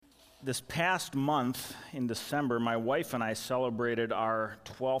This past month in December, my wife and I celebrated our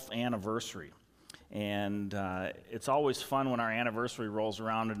 12th anniversary. And it's always fun when our anniversary rolls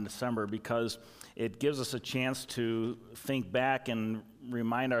around in December because it gives us a chance to think back and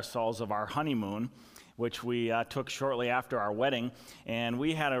remind ourselves of our honeymoon, which we took shortly after our wedding. And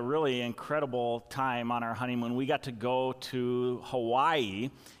we had a really incredible time on our honeymoon. We got to go to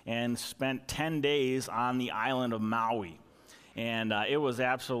Hawaii and spent 10 days on the island of Maui. And it was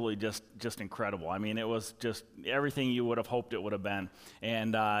absolutely just incredible. I mean, it was just everything you would have hoped it would have been.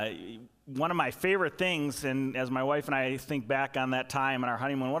 And one of my favorite things, and as my wife and I think back on that time and our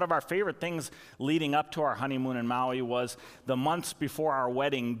honeymoon, one of our favorite things leading up to our honeymoon in Maui was the months before our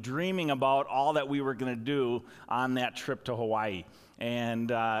wedding, dreaming about all that we were going to do on that trip to Hawaii. And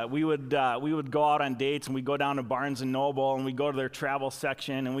we would go out on dates, and we'd go down to Barnes & Noble, and we'd go to their travel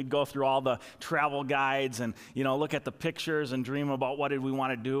section, and we'd go through all the travel guides and, look at the pictures and dream about what did we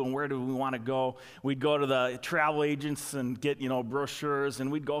want to do and where do we want to go. We'd go to the travel agents and get, brochures,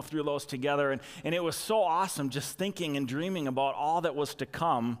 and we'd go through those together. And it was so awesome just thinking and dreaming about all that was to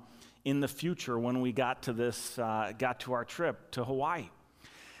come in the future when we got to our trip to Hawaii.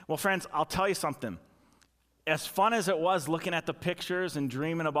 Well, friends, I'll tell you something. As fun as it was looking at the pictures and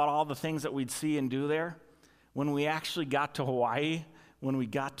dreaming about all the things that we'd see and do there, when we actually got to Hawaii, when we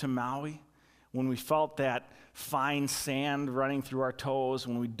got to Maui, when we felt that fine sand running through our toes,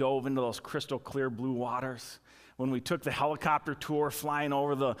 when we dove into those crystal clear blue waters, when we took the helicopter tour flying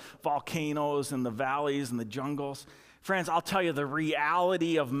over the volcanoes and the valleys and the jungles, friends, I'll tell you, the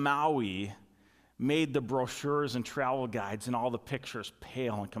reality of Maui made the brochures and travel guides and all the pictures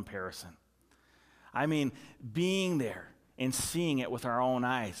pale in comparison. I mean, being there and seeing it with our own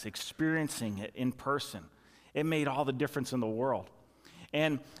eyes, experiencing it in person, it made all the difference in the world.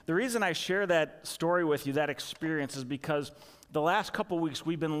 And the reason I share that story with you, that experience, is because the last couple of weeks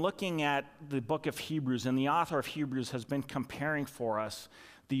we've been looking at the book of Hebrews, and the author of Hebrews has been comparing for us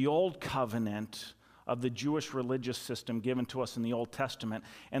the old covenant of the Jewish religious system given to us in the Old Testament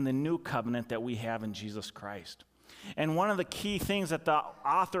and the new covenant that we have in Jesus Christ. And one of the key things that the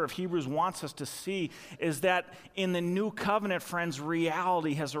author of Hebrews wants us to see is that in the new covenant, friends,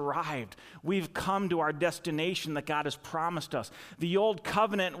 reality has arrived. We've come to our destination that God has promised us. The old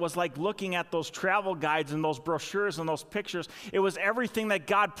covenant was like looking at those travel guides and those brochures and those pictures. It was everything that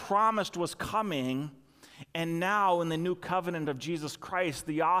God promised was coming. And now in the new covenant of Jesus Christ,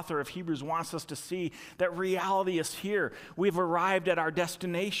 the author of Hebrews wants us to see that reality is here. We've arrived at our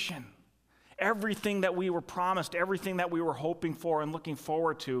destination. Everything that we were promised, everything that we were hoping for and looking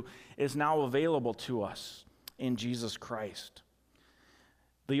forward to is now available to us in Jesus Christ.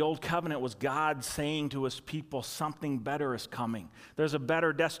 The old covenant was God saying to his people, something better is coming. There's a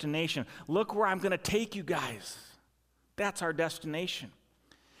better destination. Look where I'm going to take you guys. That's our destination.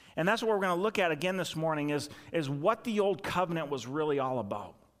 And that's what we're going to look at again this morning is what the old covenant was really all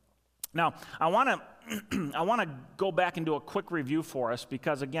about. Now, I want to go back and do a quick review for us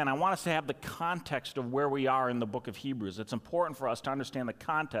because, again, I want us to have the context of where we are in the book of Hebrews. It's important for us to understand the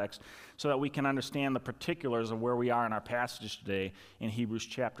context so that we can understand the particulars of where we are in our passage today in Hebrews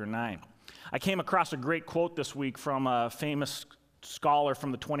chapter 9. I came across a great quote this week from a famous scholar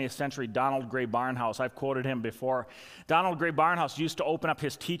from the 20th century, Donald Grey Barnhouse. I've quoted him before. Donald Grey Barnhouse used to open up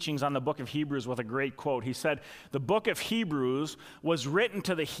his teachings on the book of Hebrews with a great quote. He said, "The book of Hebrews was written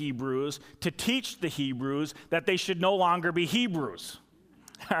to the Hebrews to teach the Hebrews that they should no longer be Hebrews."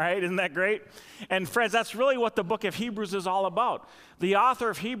 All right, isn't that great? And friends, that's really what the book of Hebrews is all about. The author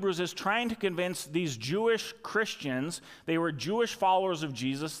of Hebrews is trying to convince these Jewish Christians, they were Jewish followers of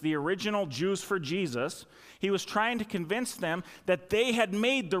Jesus, the original Jews for Jesus. He was trying to convince them that they had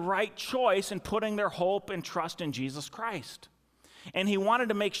made the right choice in putting their hope and trust in Jesus Christ. And he wanted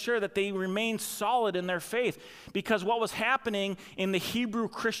to make sure that they remained solid in their faith, because what was happening in the Hebrew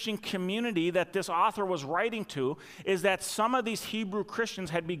Christian community that this author was writing to is that some of these Hebrew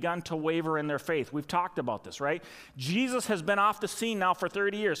Christians had begun to waver in their faith. We've talked about this, right? Jesus has been off the scene now for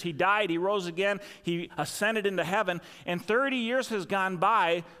 30 years. He died, he rose again, he ascended into heaven, and 30 years has gone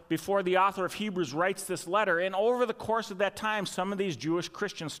by before the author of Hebrews writes this letter. And over the course of that time, some of these Jewish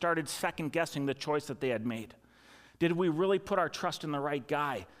Christians started second-guessing the choice that they had made. Did we really put our trust in the right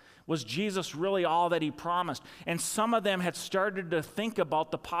guy? Was Jesus really all that he promised? And some of them had started to think about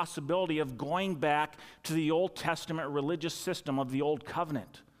the possibility of going back to the Old Testament religious system of the Old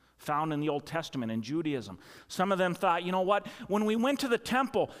Covenant found in the Old Testament in Judaism. Some of them thought, you know what, when we went to the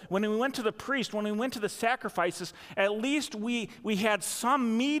temple, when we went to the priest, when we went to the sacrifices, at least we had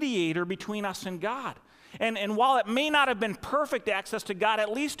some mediator between us and God. And while it may not have been perfect access to God,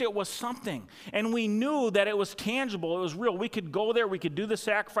 at least it was something. And we knew that it was tangible, it was real. We could go there, we could do the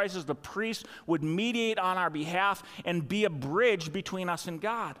sacrifices, the priest would mediate on our behalf and be a bridge between us and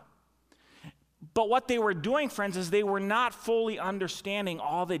God. But what they were doing, friends, is they were not fully understanding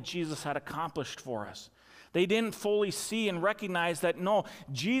all that Jesus had accomplished for us. They didn't fully see and recognize that, no,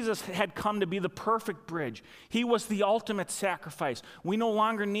 Jesus had come to be the perfect bridge. He was the ultimate sacrifice. We no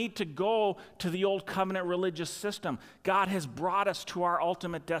longer need to go to the old covenant religious system. God has brought us to our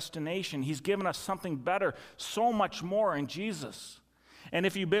ultimate destination. He's given us something better, so much more in Jesus. And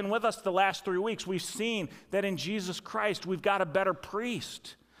if you've been with us the last 3 weeks, we've seen that in Jesus Christ, we've got a better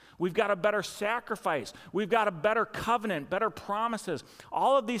priest. We've got a better sacrifice. We've got a better covenant, better promises.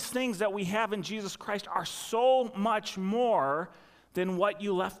 All of these things that we have in Jesus Christ are so much more than what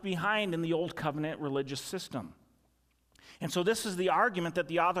you left behind in the old covenant religious system. And so this is the argument that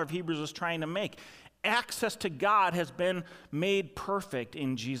the author of Hebrews is trying to make. Access to God has been made perfect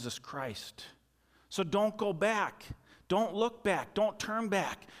in Jesus Christ. So don't go back. Don't look back. Don't turn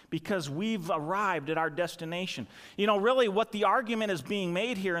back, because we've arrived at our destination. You know, really what the argument is being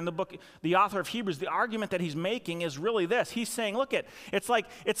made here in the book, the author of Hebrews, the argument that he's making is really this. He's saying, look, it's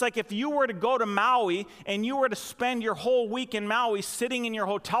like if you were to go to Maui and you were to spend your whole week in Maui sitting in your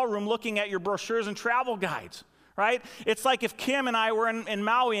hotel room looking at your brochures and travel guides. Right? It's like if Kim and I were in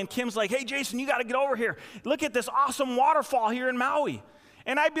Maui and Kim's like, hey, Jason, you got to get over here. Look at this awesome waterfall here in Maui.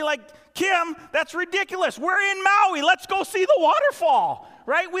 And I'd be like, Kim, that's ridiculous. We're in Maui. Let's go see the waterfall,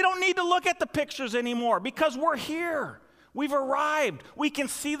 right? We don't need to look at the pictures anymore because we're here. We've arrived. We can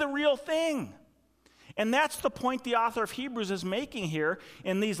see the real thing. And that's the point the author of Hebrews is making here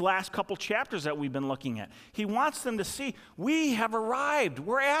in these last couple chapters that we've been looking at. He wants them to see we have arrived.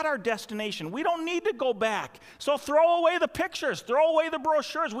 We're at our destination. We don't need to go back. So throw away the pictures. Throw away the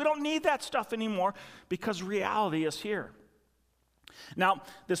brochures. We don't need that stuff anymore because reality is here. Now,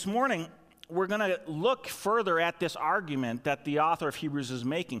 this morning, we're going to look further at this argument that the author of Hebrews is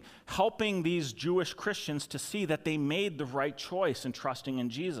making, helping these Jewish Christians to see that they made the right choice in trusting in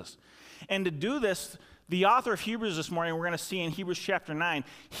Jesus. And to do this, the author of Hebrews this morning, we're going to see in Hebrews chapter 9,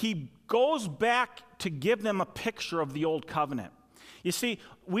 he goes back to give them a picture of the old covenant. You see,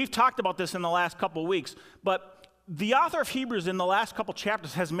 we've talked about this in the last couple of weeks, but the author of Hebrews in the last couple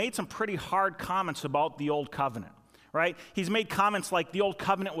chapters has made some pretty hard comments about the old covenant. Right? He's made comments like the old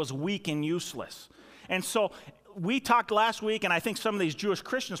covenant was weak and useless. And so we talked last week, and I think some of these Jewish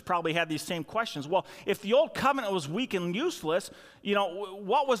Christians probably had these same questions. Well, if the old covenant was weak and useless, you know,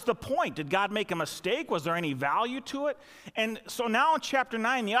 what was the point? Did God make a mistake? Was there any value to it? And so now in chapter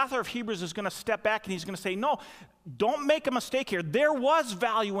 9, the author of Hebrews is going to step back and he's going to say, no, don't make a mistake here. There was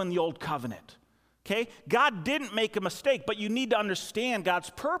value in the old covenant. Okay? God didn't make a mistake, but you need to understand God's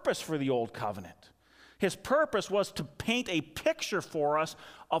purpose for the old covenant. His purpose was to paint a picture for us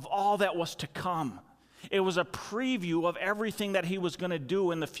of all that was to come. It was a preview of everything that he was going to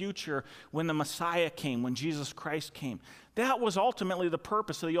do in the future when the Messiah came, when Jesus Christ came. That was ultimately the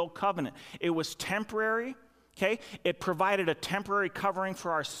purpose of the old covenant. It was temporary, okay? It provided a temporary covering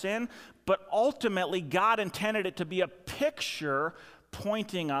for our sin, but ultimately God intended it to be a picture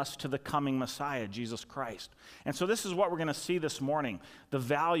pointing us to the coming Messiah, Jesus Christ. And so this is what we're going to see this morning, the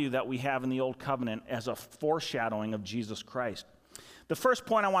value that we have in the Old Covenant as a foreshadowing of Jesus Christ. The first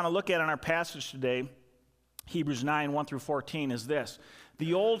point I want to look at in our passage today, Hebrews 9, 1 through 14, is this.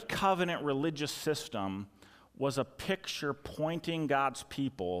 The Old Covenant religious system was a picture pointing God's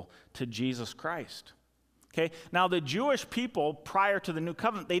people to Jesus Christ. Okay? Now, the Jewish people prior to the New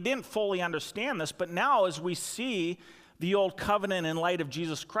Covenant, they didn't fully understand this, but now as we see the old covenant in light of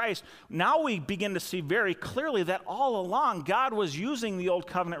Jesus Christ, now we begin to see very clearly that all along God was using the old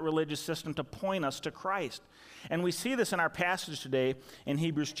covenant religious system to point us to Christ. And we see this in our passage today in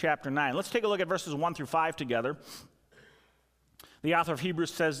Hebrews chapter 9. Let's take a look at verses 1 through 5 together. The author of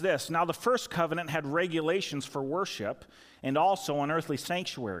Hebrews says this, "Now the first covenant had regulations for worship and also an earthly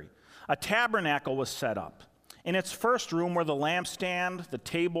sanctuary. A tabernacle was set up. In its first room were the lampstand, the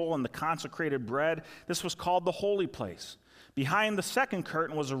table, and the consecrated bread. This was called the holy place. Behind the second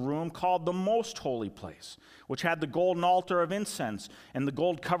curtain was a room called the most holy place, which had the golden altar of incense and the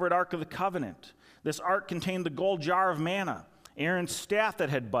gold-covered ark of the covenant. This ark contained the gold jar of manna, Aaron's staff that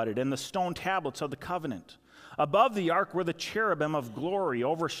had budded, and the stone tablets of the covenant. Above the ark were the cherubim of glory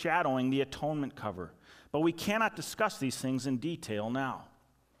overshadowing the atonement cover. But we cannot discuss these things in detail now."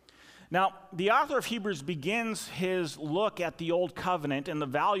 Now, the author of Hebrews begins his look at the Old Covenant and the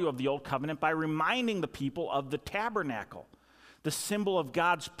value of the Old Covenant by reminding the people of the tabernacle, the symbol of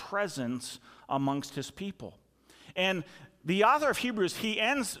God's presence amongst his people. And the author of Hebrews, he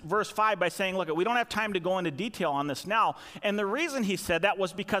ends verse 5 by saying, look, we don't have time to go into detail on this now. And the reason he said that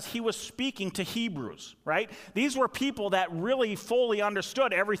was because he was speaking to Hebrews, right? These were people that really fully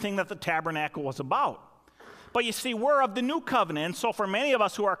understood everything that the tabernacle was about. But you see, we're of the new covenant, and so for many of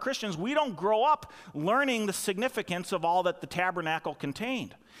us who are Christians, we don't grow up learning the significance of all that the tabernacle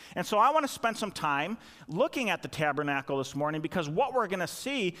contained. And so I want to spend some time looking at the tabernacle this morning, because what we're going to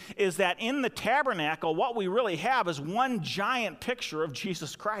see is that in the tabernacle, what we really have is one giant picture of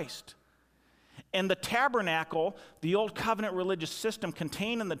Jesus Christ. And the tabernacle, the old covenant religious system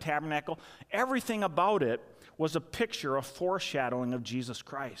contained in the tabernacle, everything about it was a picture, a foreshadowing of Jesus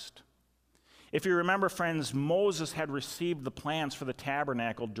Christ. If you remember, friends, Moses had received the plans for the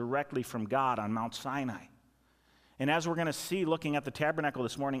tabernacle directly from God on Mount Sinai. And as we're going to see looking at the tabernacle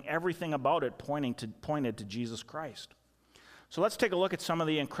this morning, everything about it pointed to Jesus Christ. So let's take a look at some of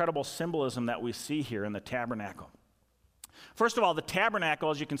the incredible symbolism that we see here in the tabernacle. First of all, the tabernacle,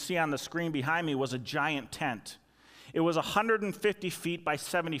 as you can see on the screen behind me, was a giant tent. It was 150 feet by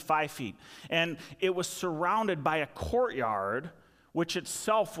 75 feet, and it was surrounded by a courtyard, which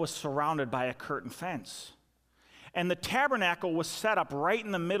itself was surrounded by a curtain fence. And the tabernacle was set up right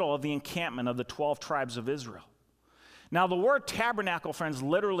in the middle of the encampment of the 12 tribes of Israel. Now, the word tabernacle, friends,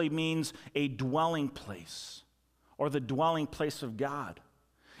 literally means a dwelling place, or the dwelling place of God.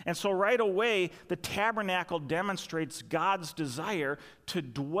 And so right away, the tabernacle demonstrates God's desire to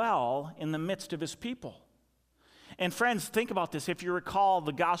dwell in the midst of his people. And friends, think about this. If you recall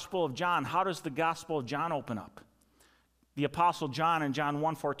the Gospel of John, how does the Gospel of John open up? The Apostle John in John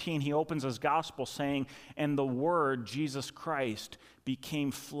 1:14, he opens his gospel saying, "And the Word, Jesus Christ,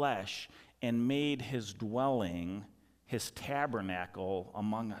 became flesh and made his dwelling, his tabernacle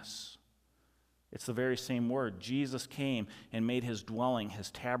among us." It's the very same word. Jesus came and made his dwelling,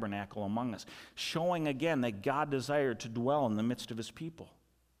 his tabernacle among us, showing again that God desired to dwell in the midst of his people.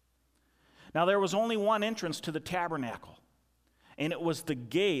 Now, there was only one entrance to the tabernacle, and it was the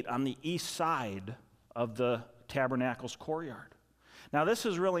gate on the east side of the tabernacle's courtyard. Now, this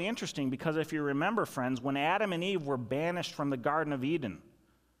is really interesting because if you remember, friends, when Adam and Eve were banished from the Garden of Eden,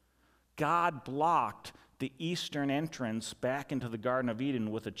 God blocked the eastern entrance back into the Garden of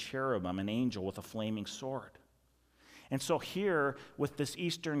Eden with a cherubim, an angel with a flaming sword. And so here, with this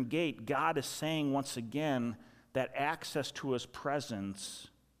eastern gate, God is saying once again that access to his presence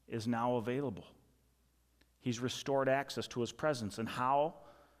is now available. He's restored access to his presence. And how?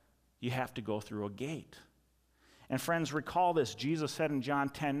 You have to go through a gate. And friends, recall this. Jesus said in John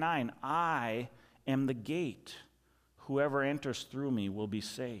 10:9, "I am the gate. Whoever enters through me will be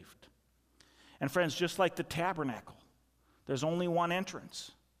saved." And friends, just like the tabernacle, there's only one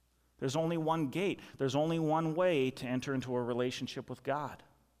entrance. There's only one gate. There's only one way to enter into a relationship with God.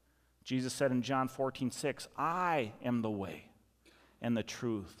 Jesus said in John 14:6, "I am the way and the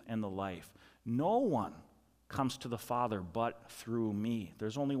truth and the life. No one comes to the Father but through me."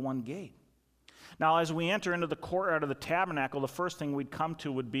 There's only one gate. Now, as we enter into the courtyard of the tabernacle, the first thing we'd come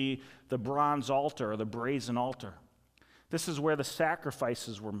to would be the bronze altar or the brazen altar. This is where the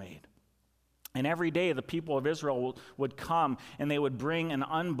sacrifices were made. And every day the people of Israel would come and they would bring an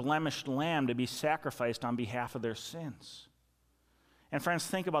unblemished lamb to be sacrificed on behalf of their sins. And friends,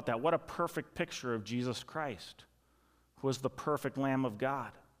 think about that. What a perfect picture of Jesus Christ, who was the perfect Lamb of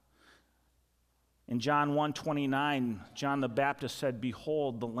God. In John 1:29, John the Baptist said,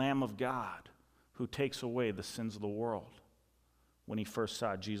 "Behold, the Lamb of God, who takes away the sins of the world," when he first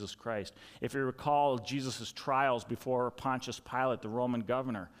saw Jesus Christ. If you recall Jesus' trials before Pontius Pilate, the Roman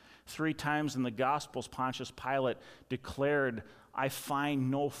governor, 3 times in the Gospels, Pontius Pilate declared, "I find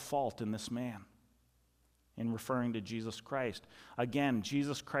no fault in this man," in referring to Jesus Christ. Again,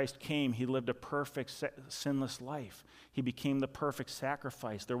 Jesus Christ came. He lived a perfect, sinless life. He became the perfect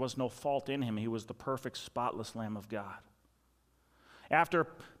sacrifice. There was no fault in him. He was the perfect, spotless Lamb of God. After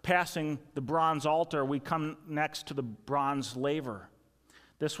passing the bronze altar, we come next to the bronze laver.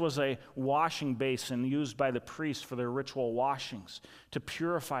 This was a washing basin used by the priests for their ritual washings, to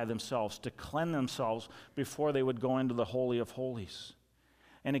purify themselves, to cleanse themselves before they would go into the Holy of Holies.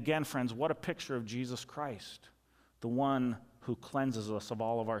 And again, friends, what a picture of Jesus Christ, the one who cleanses us of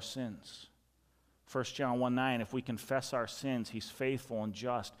all of our sins. 1 John 1:9, if we confess our sins, he's faithful and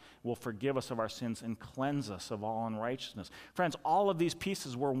just, will forgive us of our sins and cleanse us of all unrighteousness. Friends, all of these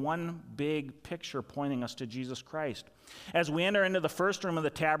pieces were one big picture pointing us to Jesus Christ. As we enter into the first room of the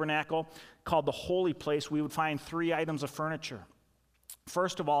tabernacle, called the holy place, we would find 3 items of furniture.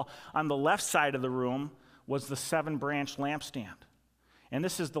 First of all, on the left side of the room was the 7-branch lampstand. And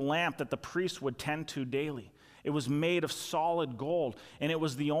this is the lamp that the priests would tend to daily. It was made of solid gold, and it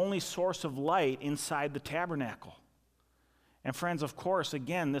was the only source of light inside the tabernacle. And friends, of course,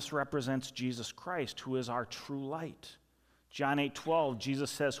 again, this represents Jesus Christ, who is our true light. John 8:12,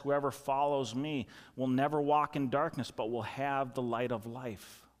 Jesus says, "Whoever follows me will never walk in darkness, but will have the light of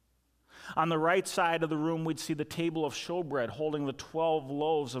life." On the right side of the room, we'd see the table of showbread holding the 12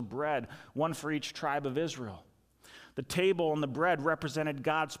 loaves of bread, one for each tribe of Israel. The table and the bread represented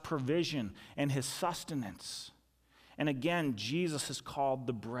God's provision and his sustenance. And again, Jesus is called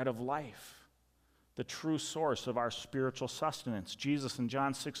the bread of life, the true source of our spiritual sustenance. Jesus in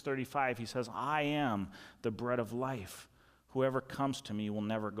John 6:35, he says, "I am the bread of life. Whoever comes to me will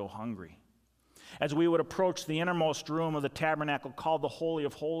never go hungry." As we would approach the innermost room of the tabernacle called the Holy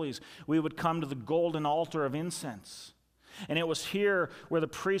of Holies, we would come to the golden altar of incense. And it was here where the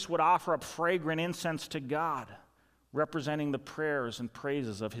priest would offer up fragrant incense to God, representing the prayers and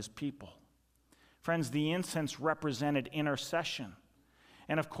praises of his people. Friends, the incense represented intercession.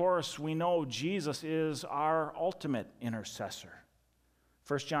 And of course, we know Jesus is our ultimate intercessor.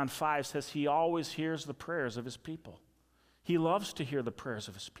 1 John 5 says he always hears the prayers of his people. He loves to hear the prayers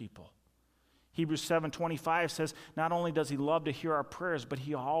of his people. Hebrews 7:25 says not only does he love to hear our prayers, but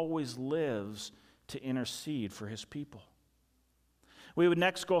he always lives to intercede for his people. We would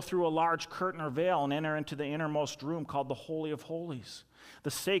next go through a large curtain or veil and enter into the innermost room called the Holy of Holies,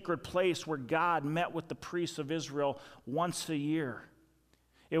 the sacred place where God met with the priests of Israel once a year.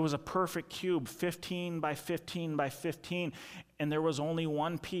 It was a perfect cube, 15 by 15 by 15, and there was only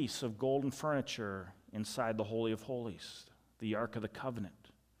one piece of golden furniture inside the Holy of Holies, the Ark of the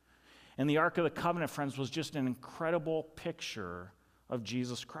Covenant. And the Ark of the Covenant, friends, was just an incredible picture of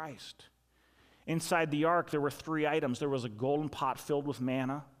Jesus Christ. Inside the ark, there were 3 items. There was a golden pot filled with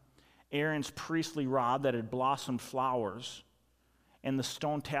manna, Aaron's priestly rod that had blossomed flowers, and the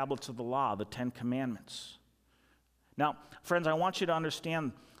stone tablets of the law, the 10 Commandments. Now, friends, I want you to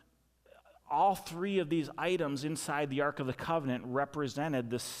understand all 3 of these items inside the Ark of the Covenant represented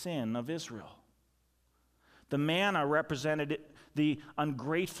the sin of Israel. The manna represented the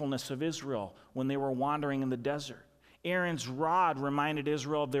ungratefulness of Israel when they were wandering in the desert. Aaron's rod reminded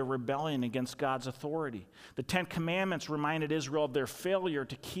Israel of their rebellion against God's authority. The 10 Commandments reminded Israel of their failure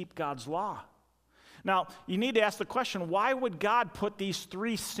to keep God's law. Now, you need to ask the question, why would God put these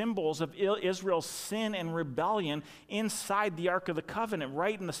 3 symbols of Israel's sin and rebellion inside the Ark of the Covenant,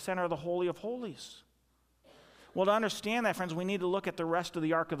 right in the center of the Holy of Holies? Well, to understand that, friends, we need to look at the rest of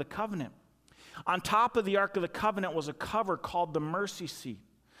the Ark of the Covenant. On top of the Ark of the Covenant was a cover called the mercy seat.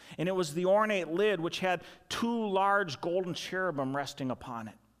 And it was the ornate lid which had 2 large golden cherubim resting upon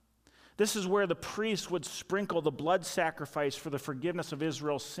it. This is where the priest would sprinkle the blood sacrifice for the forgiveness of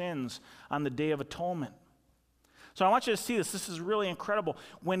Israel's sins on the Day of Atonement. So I want you to see this. This is really incredible.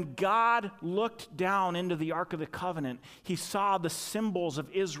 When God looked down into the Ark of the Covenant, he saw the symbols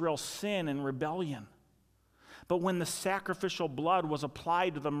of Israel's sin and rebellion. But when the sacrificial blood was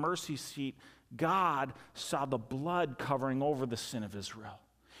applied to the mercy seat, God saw the blood covering over the sin of Israel.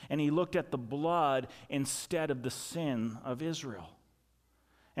 And he looked at the blood instead of the sin of Israel.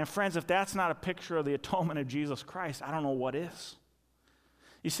 And friends, if that's not a picture of the atonement of Jesus Christ, I don't know what is.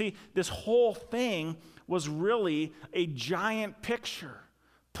 You see, this whole thing was really a giant picture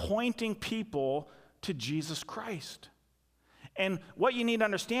pointing people to Jesus Christ. And what you need to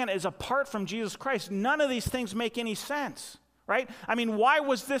understand is apart from Jesus Christ, none of these things make any sense, right? I mean, why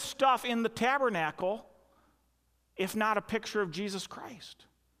was this stuff in the tabernacle if not a picture of Jesus Christ?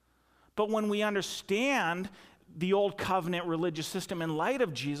 But when we understand the old covenant religious system in light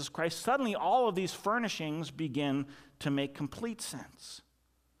of Jesus Christ, suddenly all of these furnishings begin to make complete sense.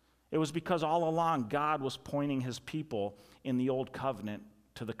 It was because all along God was pointing his people in the old covenant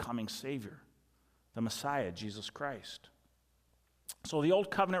to the coming Savior, the Messiah, Jesus Christ. So the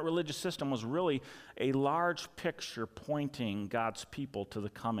old covenant religious system was really a large picture pointing God's people to the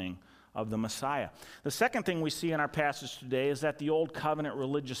coming of the Messiah. The second thing we see in our passage today is that the old covenant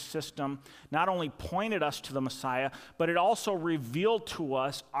religious system not only pointed us to the Messiah, but it also revealed to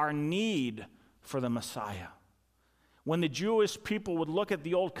us our need for the Messiah. When the Jewish people would look at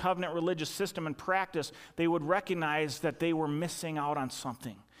the old covenant religious system and practice, they would recognize that they were missing out on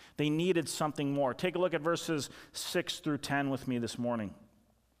something. They needed something more. Take a look at verses 6 through 10 with me this morning.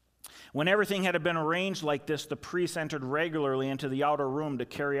 When everything had been arranged like this, the priests entered regularly into the outer room to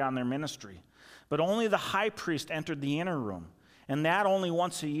carry on their ministry. But only the high priest entered the inner room, and that only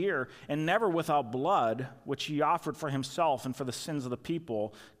once a year, and never without blood, which he offered for himself and for the sins of the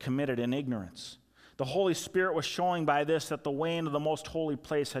people committed in ignorance. The Holy Spirit was showing by this that the way into the most holy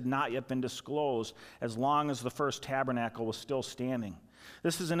place had not yet been disclosed as long as the first tabernacle was still standing.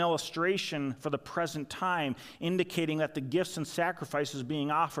 This is an illustration for the present time, indicating that the gifts and sacrifices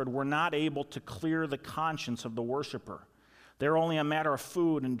being offered were not able to clear the conscience of the worshiper. They're only a matter of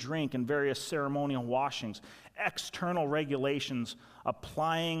food and drink and various ceremonial washings, external regulations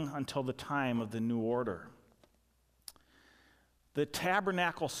applying until the time of the new order. The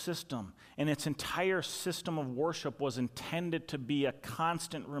tabernacle system and its entire system of worship was intended to be a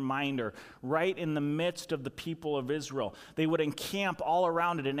constant reminder right in the midst of the people of Israel. They would encamp all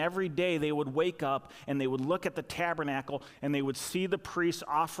around it, and every day they would wake up and they would look at the tabernacle and they would see the priests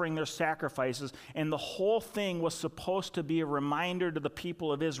offering their sacrifices, and the whole thing was supposed to be a reminder to the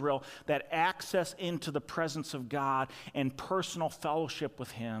people of Israel that access into the presence of God and personal fellowship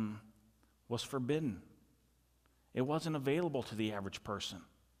with Him was forbidden. It wasn't available to the average person.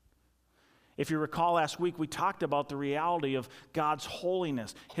 If you recall last week, we talked about the reality of God's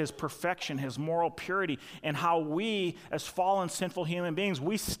holiness, His perfection, His moral purity, and how we, as fallen, sinful human beings,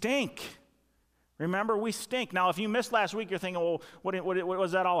 we stink. Remember, we stink. Now, if you missed last week, you're thinking, well, what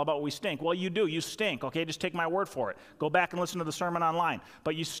was that all about? We stink. Well, you do. You stink, okay? Just take my word for it. Go back and listen to the sermon online.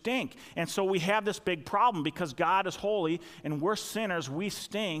 But you stink. And so we have this big problem because God is holy and we're sinners. We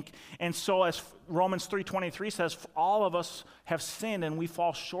stink. And so as Romans 3:23 says, all of us have sinned and we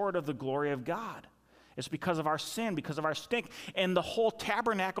fall short of the glory of God. It's because of our sin, because of our stink. And the whole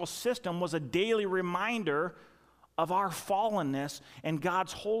tabernacle system was a daily reminder of our fallenness and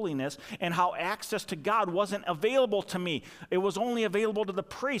God's holiness, and how access to God wasn't available to me. It was only available to the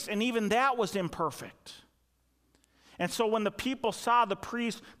priest, and even that was imperfect. And so when the people saw the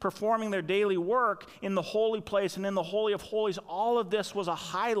priests performing their daily work in the holy place and in the Holy of Holies, all of this was a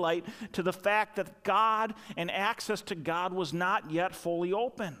highlight to the fact that God and access to God was not yet fully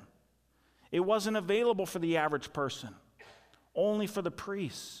open. It wasn't available for the average person, only for the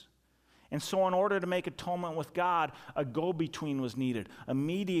priests. And so in order to make atonement with God, a go-between was needed. A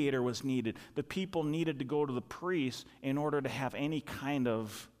mediator was needed. The people needed to go to the priest in order to have any kind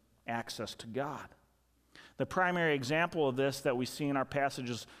of access to God. The primary example of this that we see in our passage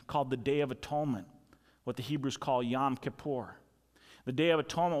is called the Day of Atonement, what the Hebrews call Yom Kippur. The Day of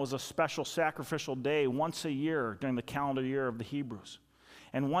Atonement was a special sacrificial day once a year during the calendar year of the Hebrews.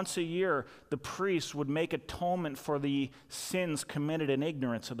 And once a year, the priests would make atonement for the sins committed in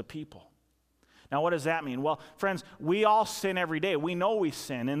ignorance of the people. Now, what does that mean? Well, friends, we all sin every day. We know we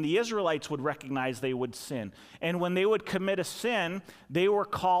sin, and the Israelites would recognize they would sin. And when they would commit a sin, they were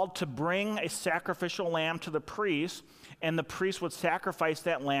called to bring a sacrificial lamb to the priest, and the priest would sacrifice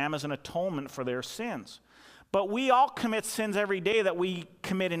that lamb as an atonement for their sins. But we all commit sins every day that we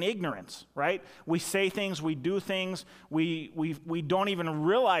commit in ignorance, right? We say things, we do things, we don't even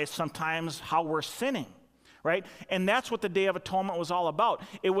realize sometimes how we're sinning. Right? And that's what the Day of Atonement was all about.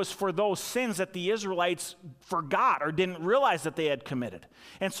 It was for those sins that the Israelites forgot or didn't realize that they had committed.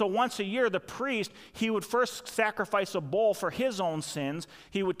 And so once a year, the priest, he would first sacrifice a bull for his own sins.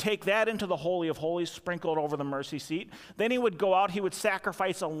 He would take that into the Holy of Holies, sprinkle it over the mercy seat. Then he would go out, he would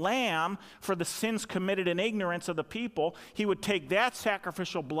sacrifice a lamb for the sins committed in ignorance of the people. He would take that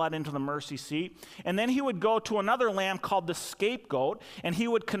sacrificial blood into the mercy seat. And then he would go to another lamb called the scapegoat, and he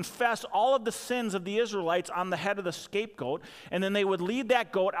would confess all of the sins of the Israelites on the head of the scapegoat, and then they would lead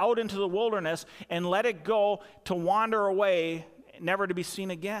that goat out into the wilderness and let it go to wander away, never to be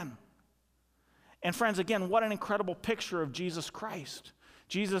seen again. And friends, again, what an incredible picture of Jesus Christ.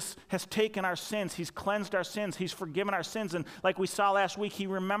 Jesus has taken our sins, He's cleansed our sins, He's forgiven our sins, and like we saw last week, He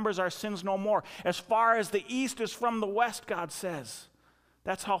remembers our sins no more. As far as the east is from the west, God says,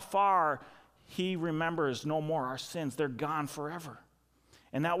 that's how far He remembers no more our sins. They're gone forever.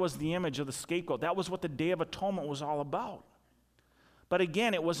 And that was the image of the scapegoat. That was what the Day of Atonement was all about. But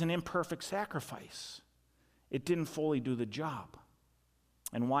again, it was an imperfect sacrifice. It didn't fully do the job.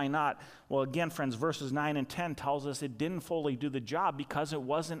 And why not? Well, again, friends, verses 9 and 10 tells us it didn't fully do the job because it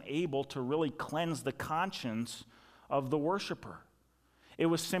wasn't able to really cleanse the conscience of the worshiper. It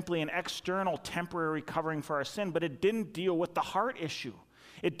was simply an external, temporary covering for our sin, but it didn't deal with the heart issue.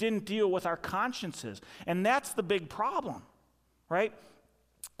 It didn't deal with our consciences. And that's the big problem, right?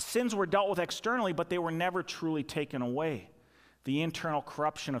 Sins were dealt with externally, but they were never truly taken away. The internal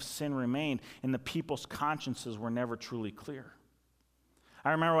corruption of sin remained, and the people's consciences were never truly clear.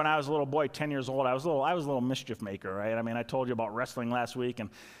 I remember when I was a little boy, 10 years old, I was a little mischief maker, right? I mean, I told you about wrestling last week,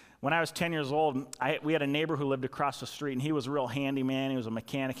 and when I was 10 years old, we had a neighbor who lived across the street, and he was a real handyman. He was a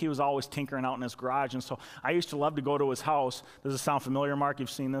mechanic. He was always tinkering out in his garage, and so I used to love to go to his house. Does this sound familiar, Mark?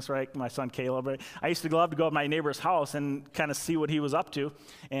 You've seen this, right? My son Caleb, right? I used to love to go to my neighbor's house and kind of see what he was up to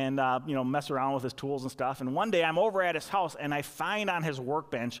and, mess around with his tools and stuff. And one day I'm over at his house, and I find on his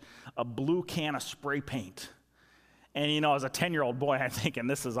workbench a blue can of spray paint. And, as a 10-year-old boy, I'm thinking,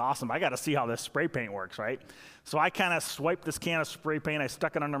 this is awesome. I got to see how this spray paint works, right? So I kind of swiped this can of spray paint. I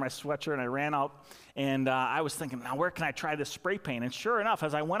stuck it under my sweatshirt, and I ran out. And I was thinking, now where can I try this spray paint? And sure enough,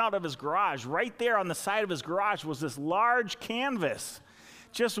 as I went out of his garage, right there on the side of his garage was this large canvas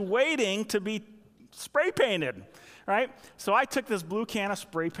just waiting to be spray painted, right? So I took this blue can of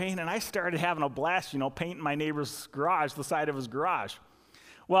spray paint, and I started having a blast, painting my neighbor's garage, the side of his garage.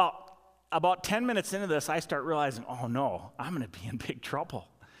 Well, about 10 minutes into this, I start realizing, oh no, I'm going to be in big trouble.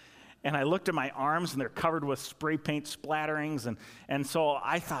 And I looked at my arms, and they're covered with spray paint splatterings, and so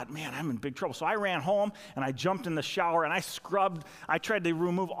I thought, man, I'm in big trouble. So I ran home, and I jumped in the shower, and I tried to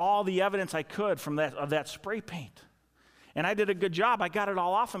remove all the evidence I could of that spray paint. And I did a good job. I got it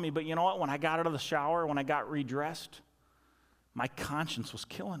all off of me, but you know what? When I got out of the shower, when I got redressed, my conscience was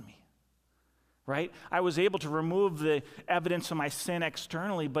killing me. Right? I was able to remove the evidence of my sin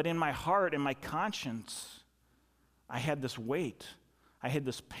externally, but in my heart, in my conscience, I had this weight. I had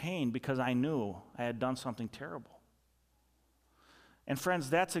this pain because I knew I had done something terrible. And friends,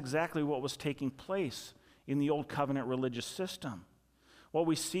 that's exactly what was taking place in the Old Covenant religious system. What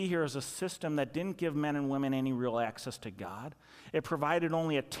we see here is a system that didn't give men and women any real access to God. It provided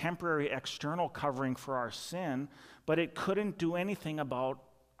only a temporary external covering for our sin, but it couldn't do anything about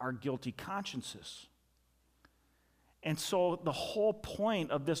our guilty consciences. And so the whole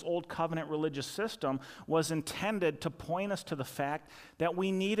point of this Old Covenant religious system was intended to point us to the fact that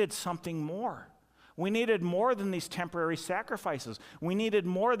we needed something more. We needed more than these temporary sacrifices. We needed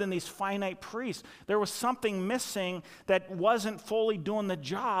more than these finite priests. There was something missing that wasn't fully doing the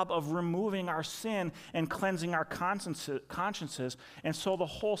job of removing our sin and cleansing our consciences. And so the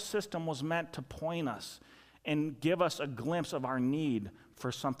whole system was meant to point us and give us a glimpse of our need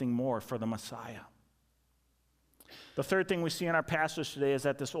for something more, for the Messiah. The third thing we see in our passage today is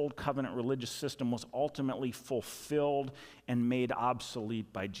that this Old Covenant religious system was ultimately fulfilled and made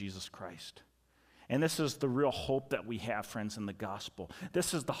obsolete by Jesus Christ. And this is the real hope that we have, friends, in the gospel.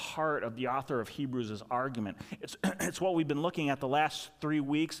 This is the heart of the author of Hebrews' argument. It's what we've been looking at the last 3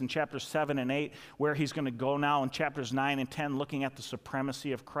 weeks in chapters 7 and 8, where he's going to go now in chapters 9 and 10, looking at the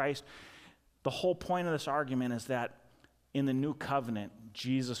supremacy of Christ. The whole point of this argument is that in the new covenant,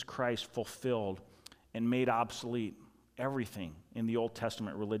 Jesus Christ fulfilled and made obsolete everything in the Old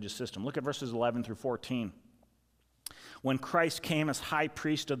Testament religious system. Look at verses 11 through 14. When Christ came as high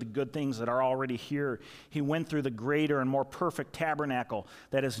priest of the good things that are already here, he went through the greater and more perfect tabernacle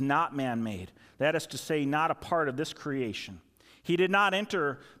that is not man-made, that is to say, not a part of this creation. He did not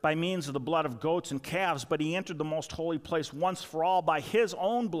enter by means of the blood of goats and calves, but he entered the most holy place once for all by his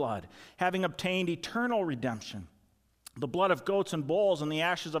own blood, having obtained eternal redemption. The blood of goats and bulls and the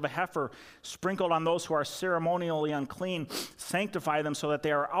ashes of a heifer sprinkled on those who are ceremonially unclean sanctify them so that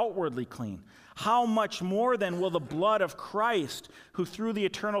they are outwardly clean. How much more then will the blood of Christ, who through the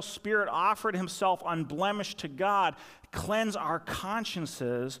eternal Spirit offered himself unblemished to God, cleanse our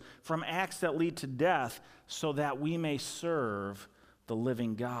consciences from acts that lead to death so that we may serve the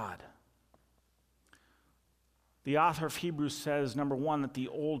living God? The author of Hebrews says, number one, that the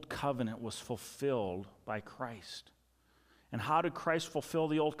old covenant was fulfilled by Christ. And how did Christ fulfill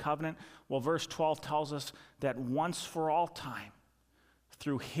the old covenant? Well, verse 12 tells us that once for all time,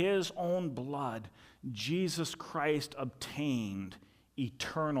 through his own blood, Jesus Christ obtained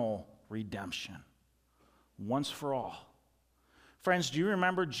eternal redemption. Once for all. Friends, do you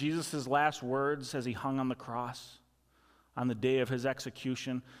remember Jesus' last words as he hung on the cross on the day of his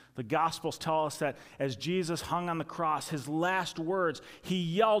execution? The Gospels tell us that as Jesus hung on the cross, his last words, he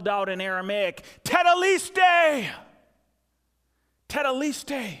yelled out in Aramaic, "Tetelestai!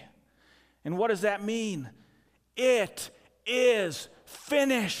 Tetelestai." And what does that mean? It is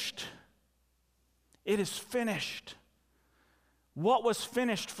finished. It is finished. What was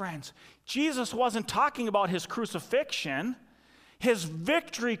finished, friends? Jesus wasn't talking about his crucifixion. His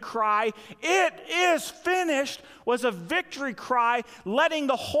victory cry, "It is finished," was a victory cry letting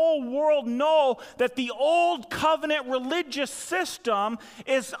the whole world know that the old covenant religious system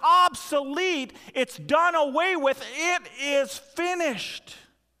is obsolete. It's done away with. It is finished.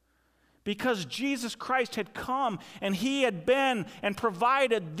 Because Jesus Christ had come and he had been and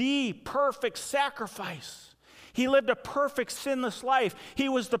provided the perfect sacrifice. He lived a perfect sinless life. He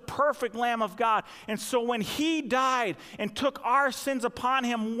was the perfect Lamb of God. And so when he died and took our sins upon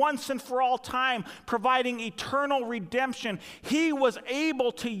him once and for all time, providing eternal redemption, he was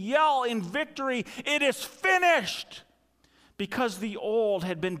able to yell in victory, "It is finished," because the old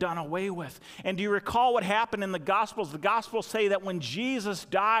had been done away with. And do you recall what happened in the Gospels? The Gospels say that when Jesus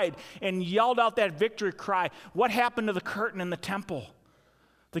died and yelled out that victory cry, what happened to the curtain in the temple?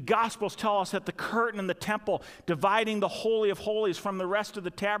 The Gospels tell us that the curtain in the temple, dividing the Holy of Holies from the rest of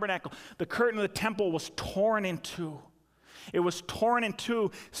the tabernacle, the curtain of the temple was torn in two. It was torn in two,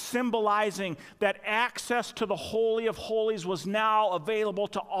 symbolizing that access to the Holy of Holies was now available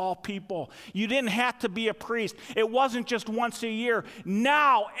to all people. You didn't have to be a priest. It wasn't just once a year.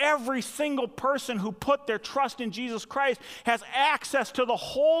 Now, every single person who put their trust in Jesus Christ has access to the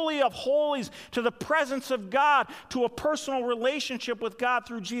Holy of Holies, to the presence of God, to a personal relationship with God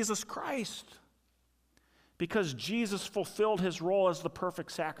through Jesus Christ. Because Jesus fulfilled his role as the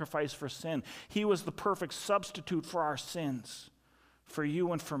perfect sacrifice for sin. He was the perfect substitute for our sins, for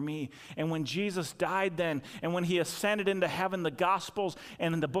you and for me. And when Jesus died then, and when he ascended into heaven, the Gospels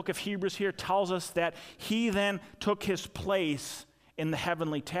and in the book of Hebrews here tells us that he then took his place in the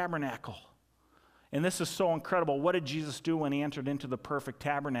heavenly tabernacle. And this is so incredible. What did Jesus do when he entered into the perfect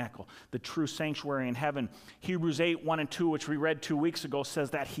tabernacle, the true sanctuary in heaven? Hebrews 8, 1 and 2, which we read 2 weeks ago,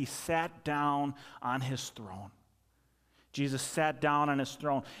 says that he sat down on his throne. Jesus sat down on his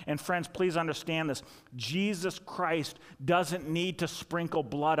throne. And friends, please understand this. Jesus Christ doesn't need to sprinkle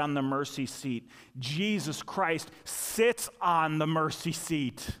blood on the mercy seat. Jesus Christ sits on the mercy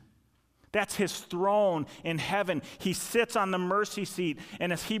seat. That's his throne in heaven. He sits on the mercy seat.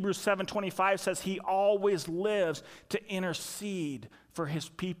 And as Hebrews 7:25 says, he always lives to intercede for his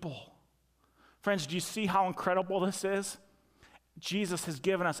people. Friends, do you see how incredible this is? Jesus has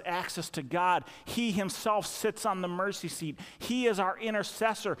given us access to God. He himself sits on the mercy seat. He is our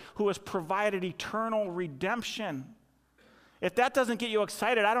intercessor who has provided eternal redemption. If that doesn't get you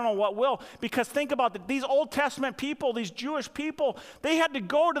excited, I don't know what will. Because think about it. These Old Testament people, these Jewish people, they had to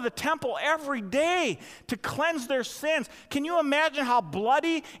go to the temple every day to cleanse their sins. Can you imagine how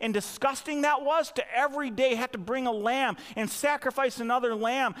bloody and disgusting that was? To every day have to bring a lamb and sacrifice another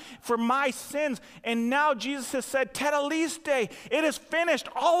lamb for my sins. And now Jesus has said, Tetelestai, it is finished.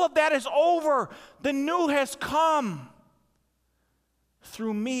 All of that is over. The new has come.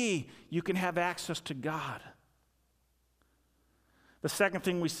 Through me, you can have access to God. The second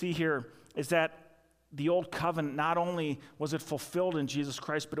thing we see here is that the old covenant, not only was it fulfilled in Jesus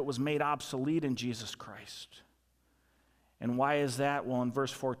Christ, but it was made obsolete in Jesus Christ. And why is that? Well, in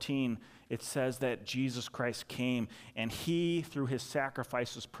verse 14, it says that Jesus Christ came and he, through his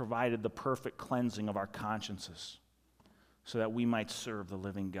sacrifices, provided the perfect cleansing of our consciences so that we might serve the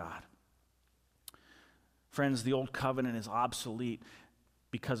living God. Friends, the old covenant is obsolete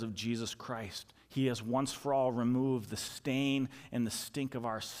because of Jesus Christ. He has once for all removed the stain and the stink of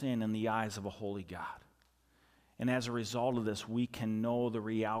our sin in the eyes of a holy God. And as a result of this, we can know the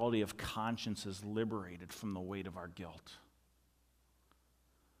reality of consciences liberated from the weight of our guilt.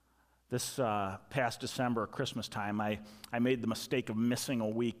 This past December, Christmas time, I made the mistake of missing a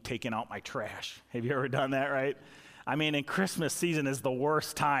week taking out my trash. Have you ever done that, right? I mean, in Christmas season is the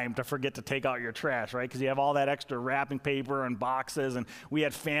worst time to forget to take out your trash, right? Because you have all that extra wrapping paper and boxes, and we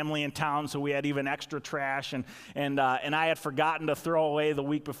had family in town, so we had even extra trash. And I had forgotten to throw away the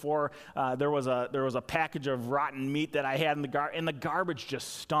week before. There was a package of rotten meat that I had in the garbage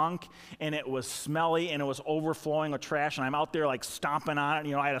just stunk, and it was smelly, and it was overflowing with trash. And I'm out there like stomping on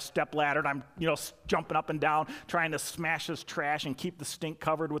it. I had a step ladder, and I'm jumping up and down trying to smash this trash and keep the stink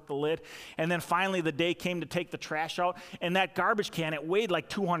covered with the lid. And then finally, the day came to take the trash out, and that garbage can, it weighed like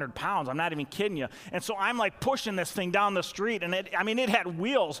 200 pounds. I'm not even kidding you. And so I'm like pushing this thing down the street, and it had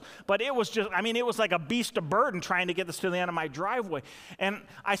wheels, but it was like a beast of burden trying to get this to the end of my driveway. And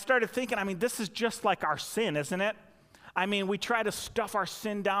I started thinking, this is just like our sin, isn't it? We try to stuff our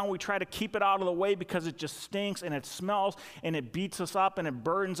sin down. We try to keep it out of the way because it just stinks and it smells and it beats us up and it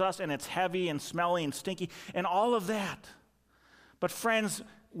burdens us and it's heavy and smelly and stinky and all of that. But friends,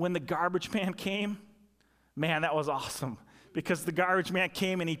 when the garbage man came, man, that was awesome, because the garbage man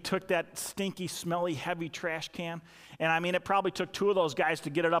came and he took that stinky, smelly, heavy trash can. And it probably took two of those guys to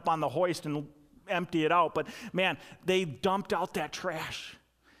get it up on the hoist and empty it out. But man, they dumped out that trash.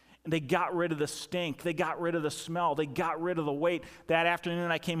 And they got rid of the stink. They got rid of the smell. They got rid of the weight. That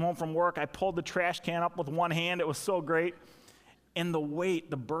afternoon I came home from work. I pulled the trash can up with one hand. It was so great. And the weight,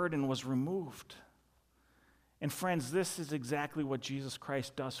 the burden was removed. And friends, this is exactly what Jesus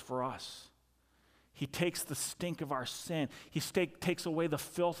Christ does for us. He takes the stink of our sin. He takes away the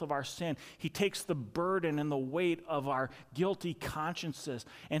filth of our sin. He takes the burden and the weight of our guilty consciences,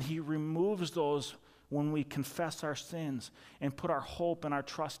 and he removes those when we confess our sins and put our hope and our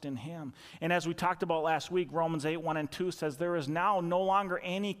trust in him. And as we talked about last week, Romans 8, 1 and 2 says, there is now no longer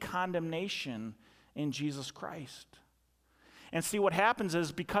any condemnation in Jesus Christ. And see, what happens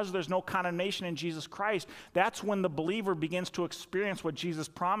is because there's no condemnation in Jesus Christ, that's when the believer begins to experience what Jesus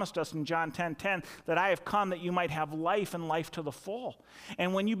promised us in John 10:10, that I have come that you might have life and life to the full.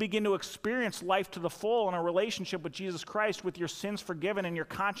 And when you begin to experience life to the full in a relationship with Jesus Christ, with your sins forgiven and your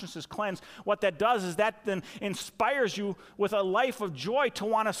conscience is cleansed, what that does is that then inspires you with a life of joy to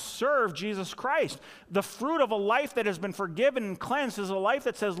want to serve Jesus Christ. The fruit of a life that has been forgiven and cleansed is a life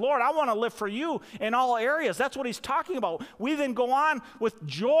that says, Lord, I want to live for you in all areas. That's what he's talking about. We then go on with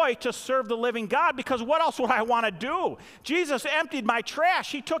joy to serve the living God, because what else would I want to do? Jesus emptied my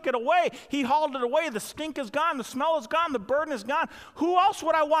trash. He took it away. He hauled it away. The stink is gone. The smell is gone. The burden is gone. Who else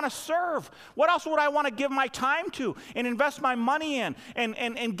would I want to serve? What else would I want to give my time to and invest my money in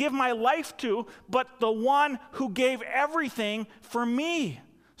and give my life to, but the one who gave everything for me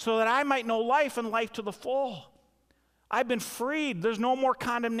so that I might know life and life to the full? I've been freed. There's no more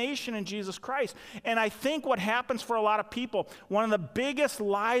condemnation in Jesus Christ. And I think what happens for a lot of people, one of the biggest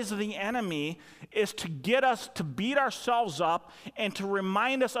lies of the enemy is to get us to beat ourselves up and to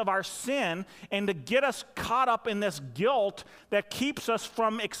remind us of our sin and to get us caught up in this guilt that keeps us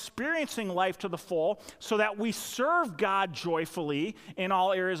from experiencing life to the full so that we serve God joyfully in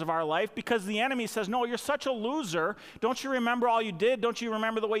all areas of our life, because the enemy says, no, you're such a loser. Don't you remember all you did? Don't you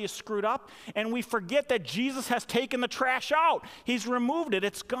remember the way you screwed up? And we forget that Jesus has taken the trash out. He's removed it.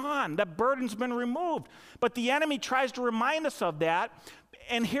 It's gone. That burden's been removed. But the enemy tries to remind us of that.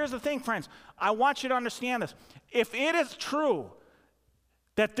 And here's the thing, friends. I want you to understand this. If it is true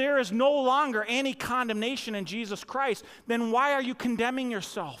that there is no longer any condemnation in Jesus Christ, then why are you condemning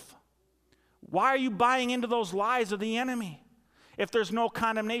yourself? Why are you buying into those lies of the enemy if there's no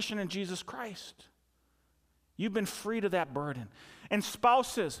condemnation in Jesus Christ? You've been freed of that burden. And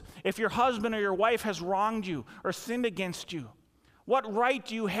spouses, if your husband or your wife has wronged you or sinned against you, what right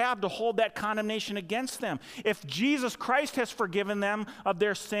do you have to hold that condemnation against them? If Jesus Christ has forgiven them of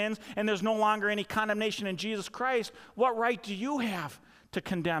their sins and there's no longer any condemnation in Jesus Christ, what right do you have to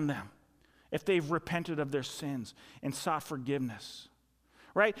condemn them if they've repented of their sins and sought forgiveness?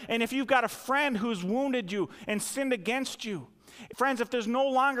 Right? And if you've got a friend who's wounded you and sinned against you, friends, if there's no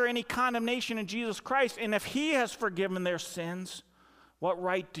longer any condemnation in Jesus Christ, and if he has forgiven their sins, what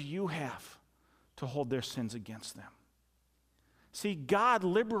right do you have to hold their sins against them? See, God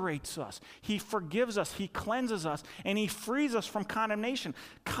liberates us. He forgives us. He cleanses us. And he frees us from condemnation.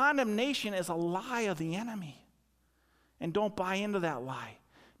 Condemnation is a lie of the enemy. And don't buy into that lie,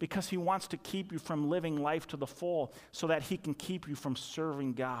 because he wants to keep you from living life to the full so that he can keep you from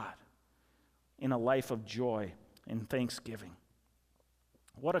serving God in a life of joy and thanksgiving.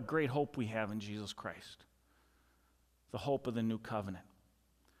 What a great hope we have in Jesus Christ, the hope of the new covenant.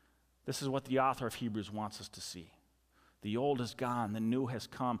 This is what the author of Hebrews wants us to see. The old is gone, the new has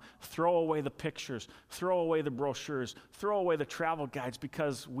come. Throw away the pictures, throw away the brochures, throw away the travel guides,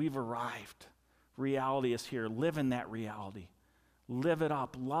 because we've arrived. Reality is here. Live in that reality. Live it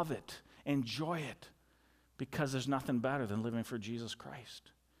up, love it, enjoy it, because there's nothing better than living for Jesus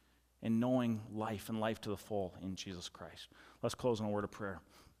Christ and knowing life and life to the full in Jesus Christ. Let's close in a word of prayer.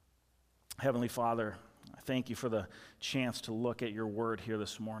 Heavenly Father, I thank you for the chance to look at your word here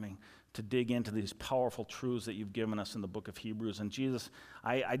this morning, to dig into these powerful truths that you've given us in the book of Hebrews. And Jesus,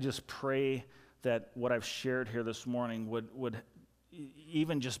 I just pray that what I've shared here this morning would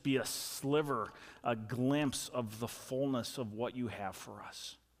even just be a sliver, a glimpse of the fullness of what you have for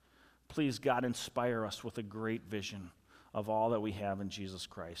us. Please, God, inspire us with a great vision of all that we have in Jesus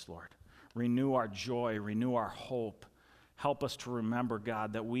Christ, Lord. Renew our joy, renew our hope. Help us to remember,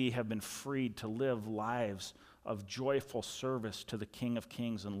 God, that we have been freed to live lives of joyful service to the King of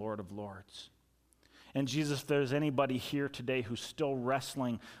Kings and Lord of Lords. And Jesus, if there's anybody here today who's still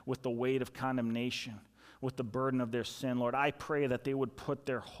wrestling with the weight of condemnation, with the burden of their sin, Lord, I pray that they would put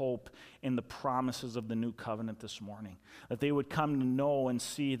their hope in the promises of the new covenant this morning, that they would come to know and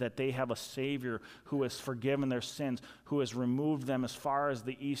see that they have a Savior who has forgiven their sins, who has removed them as far as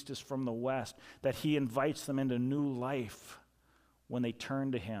the east is from the west, that he invites them into new life when they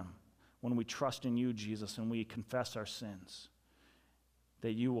turn to him, when we trust in you, Jesus, and we confess our sins,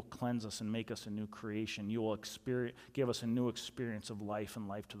 that you will cleanse us and make us a new creation. You will give us a new experience of life and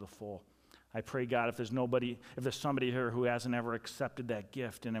life to the full. I pray, God, if there's somebody here who hasn't ever accepted that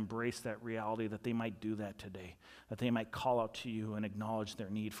gift and embraced that reality, that they might do that today, that they might call out to you and acknowledge their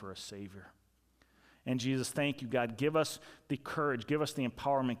need for a Savior. And Jesus, thank you, God. Give us the courage, give us the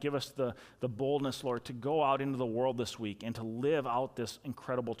empowerment, give us the boldness, Lord, to go out into the world this week and to live out this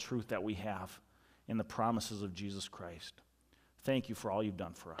incredible truth that we have in the promises of Jesus Christ. Thank you for all you've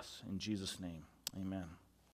done for us. In Jesus' name, amen.